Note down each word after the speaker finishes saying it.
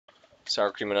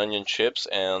sour cream and onion chips,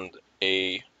 and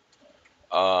a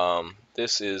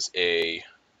this is a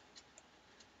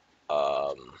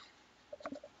um,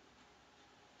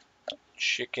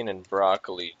 chicken and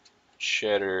broccoli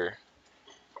cheddar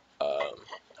um,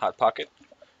 hot pocket.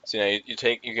 So you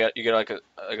get like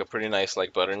a pretty nice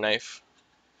like butter knife.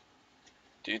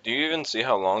 Do you even see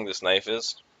how long this knife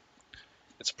is?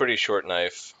 It's a pretty short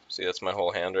knife. See, that's my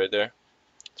whole hand right there.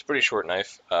 It's a pretty short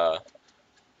knife.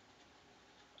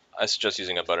 I suggest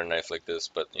using a butter knife like this,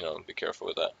 but be careful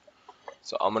with that.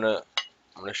 So I'm gonna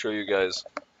show you guys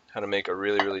how to make a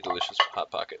really delicious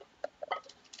hot pocket.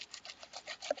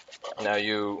 Now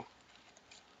you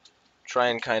try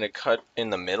and kind of cut in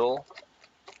the middle,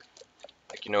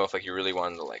 like if like you really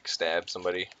wanted to like stab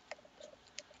somebody,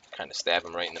 kind of stab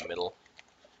them right in the middle,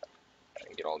 try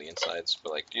and get all the insides.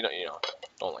 But like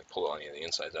don't like pull any of the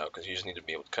insides out because you just need to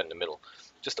be able to cut in the middle,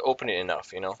 just to open it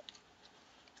enough,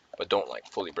 But don't like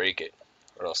fully break it,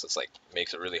 or else it's like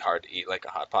makes it really hard to eat like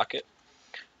a hot pocket.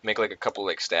 Make like a couple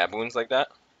like stab wounds like that,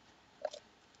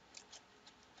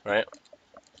 right?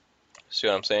 See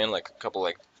what I'm saying? Like a couple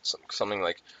like something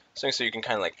like something so you can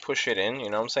kind of like push it in, you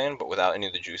know what I'm saying? But without any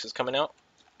of the juices coming out.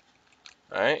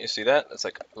 All right, you see that? It's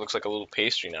like it looks like a little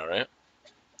pastry now, right?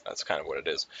 That's kind of what it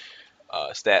is.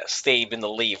 Stave in the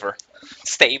lever.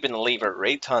 Stave in the lever.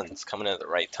 Ray Tons coming in at the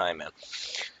right time, man.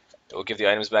 It will give the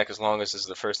items back as long as this is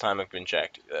the first time I've been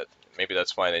jacked. Maybe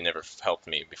that's why they never helped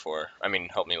me before. I mean,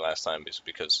 helped me last time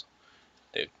because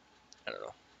they, I don't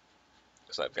know,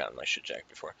 because I've gotten my shit jacked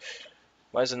before.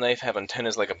 Why does the knife have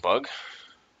antennas like a bug?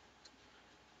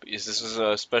 Because this is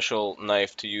a special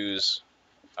knife to use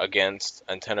against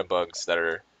antenna bugs that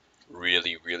are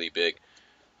really big.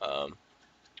 Um,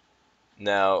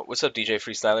 Now, what's up, DJ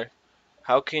Freestyler?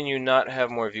 How can you not have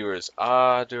more viewers?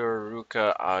 Ah,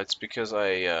 Daruka, it's because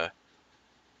I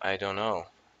don't know.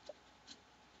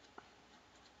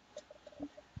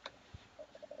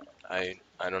 I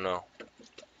don't know.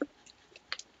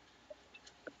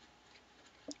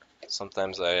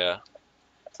 Sometimes I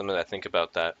think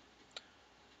about that,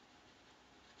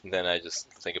 and then I just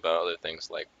think about other things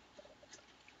like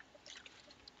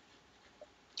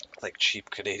cheap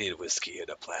Canadian whiskey in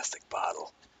a plastic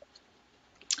bottle.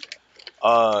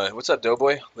 What's up,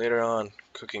 Doughboy? Later on,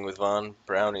 cooking with Vaughn,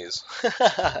 brownies.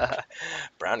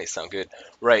 Brownies sound good.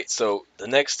 Right, so the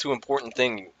next two important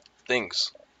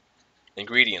things,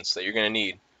 ingredients that you're gonna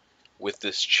need with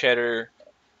this cheddar,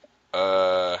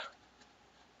 uh,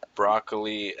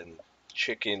 broccoli, and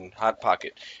chicken hot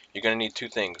pocket. You're gonna need two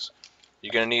things.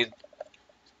 You're gonna need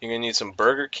you're gonna need some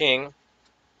Burger King.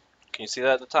 Can you see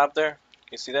that at the top there?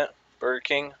 Can you see that? Burger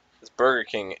King. It's Burger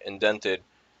King indented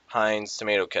Heinz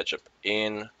tomato ketchup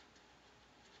in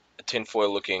a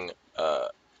tinfoil looking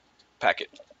packet.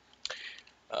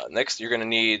 Next, you're gonna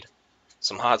need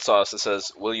some hot sauce that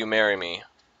says "Will you marry me?"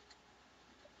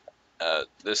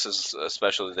 This is a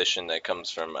special edition that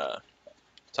comes from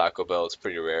Taco Bell. It's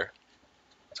pretty rare.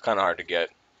 It's kind of hard to get.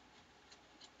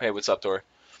 Hey, what's up, Tor?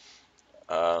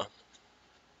 Uh,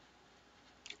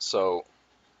 so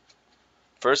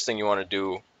first thing you want to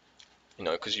do,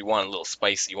 because you want a little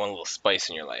spice, you want a little spice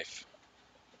in your life.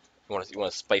 You want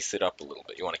to spice it up a little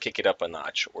bit. You want to kick it up a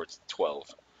notch, or it's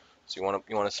 12. So you want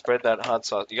to spread that hot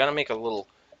sauce. You gotta make a little.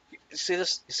 You see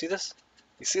this? You see this?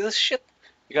 You see this shit?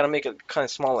 You gotta make it kind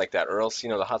of small like that, or else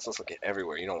the hot sauce will get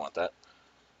everywhere. You don't want that,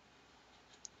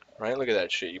 right? Look at that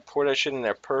shit. You pour that shit in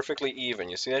there perfectly even.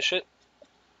 You see that shit?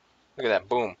 Look at that.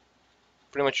 Boom.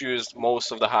 Pretty much used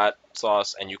most of the hot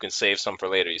sauce, and you can save some for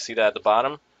later. You see that at the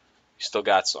bottom? You still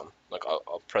got some. Look,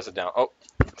 I'll press it down. Oh,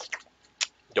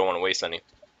 don't want to waste any.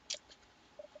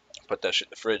 Put that shit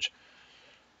in the fridge.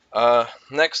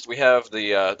 Next, we have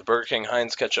the Burger King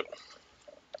Heinz ketchup.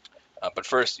 But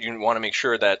first, you want to make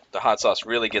sure that the hot sauce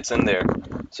really gets in there.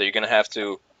 So you're going to have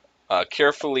to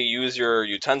carefully use your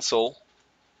utensil.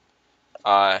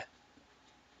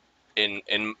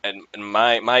 In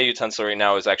my utensil right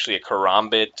now is actually a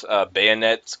karambit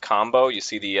bayonet combo. You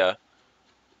see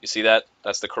that?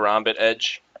 That's the karambit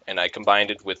edge, and I combined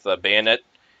it with bayonet,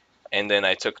 and then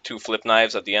I took two flip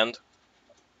knives at the end.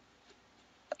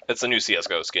 It's a new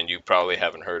CS:GO skin. You probably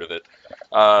haven't heard of it.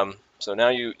 So now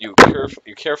you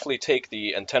carefully take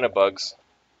the antenna bug.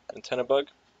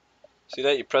 See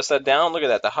that? You press that down. Look at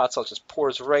that. The hot sauce just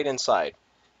pours right inside.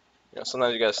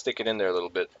 Sometimes you gotta stick it in there a little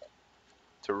bit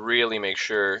to really make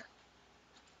sure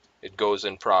it goes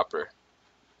in proper.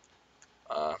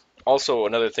 Also,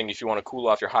 another thing, if you want to cool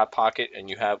off your hot pocket and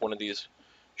you have one of these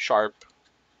sharp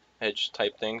edge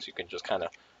type things, you can just kind of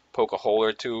poke a hole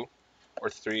or two or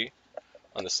three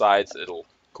on the sides. It'll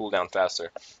cool down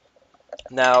faster.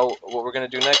 Now, what we're gonna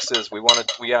do next is we wanna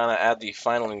add the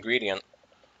final ingredient.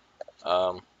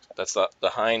 That's the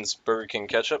Heinz Burger King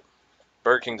ketchup.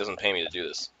 Burger King doesn't pay me to do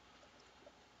this,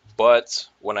 but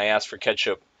when I ask for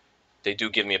ketchup, they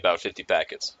do give me about 50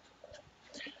 packets.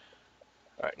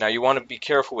 All right, now you want to be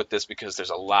careful with this because there's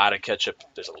a lot of ketchup.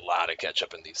 There's a lot of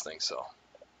ketchup in these things, so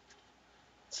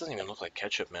this doesn't even look like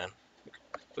ketchup, man.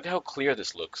 Look at how clear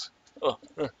this looks. Oh,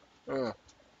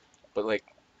 but like,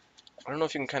 I don't know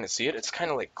if you can kind of see it. It's kind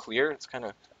of like clear. It's kind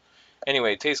of,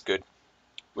 anyway, it tastes good.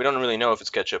 We don't really know if it's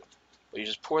ketchup, but you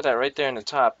just pour that right there in the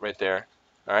top, right there.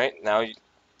 All right, now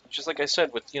just like I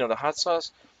said with the hot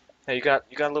sauce. Now you got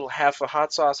a little half of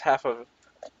hot sauce, half of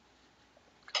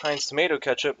Heinz tomato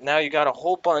ketchup. Now you got a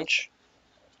whole bunch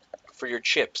for your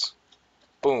chips.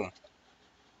 Boom,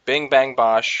 bing bang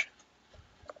bosh,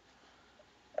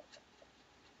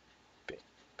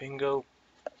 bingo,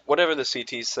 whatever the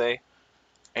CTs say.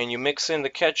 And you mix in the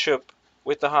ketchup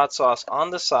with the hot sauce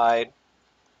on the side.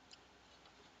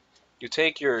 You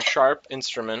take your sharp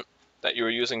instrument that you were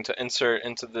using to insert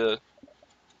into the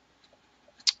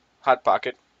hot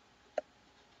pocket,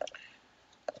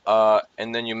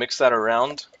 and then you mix that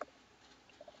around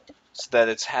so that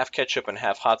it's half ketchup and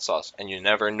half hot sauce, and you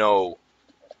never know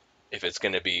if it's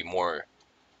going to be more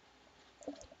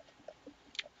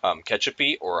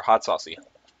ketchupy or hot saucy.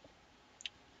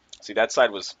 See, that side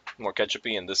was more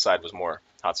ketchupy, and this side was more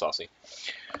hot saucy.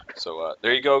 So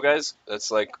there you go, guys.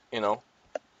 That's like,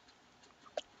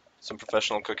 some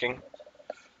professional cooking.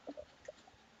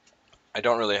 I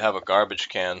don't really have a garbage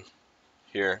can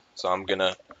here, so I'm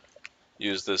gonna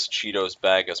use this Cheetos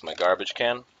bag as my garbage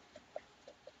can.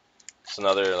 It's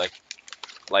another like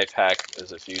life hack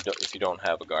is if you don't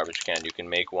have a garbage can, you can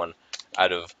make one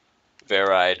out of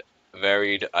varied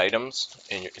items.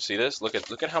 And you see this? Look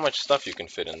at how much stuff you can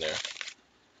fit in there.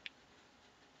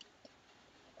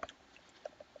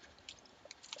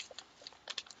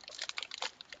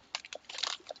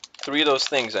 3 of those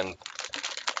things and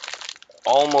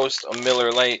almost a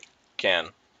Miller Lite can.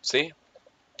 See?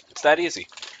 It's that easy.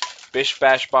 Bish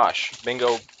bash bosh.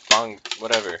 Bingo bong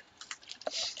whatever.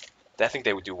 I think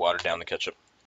they would do water down the ketchup.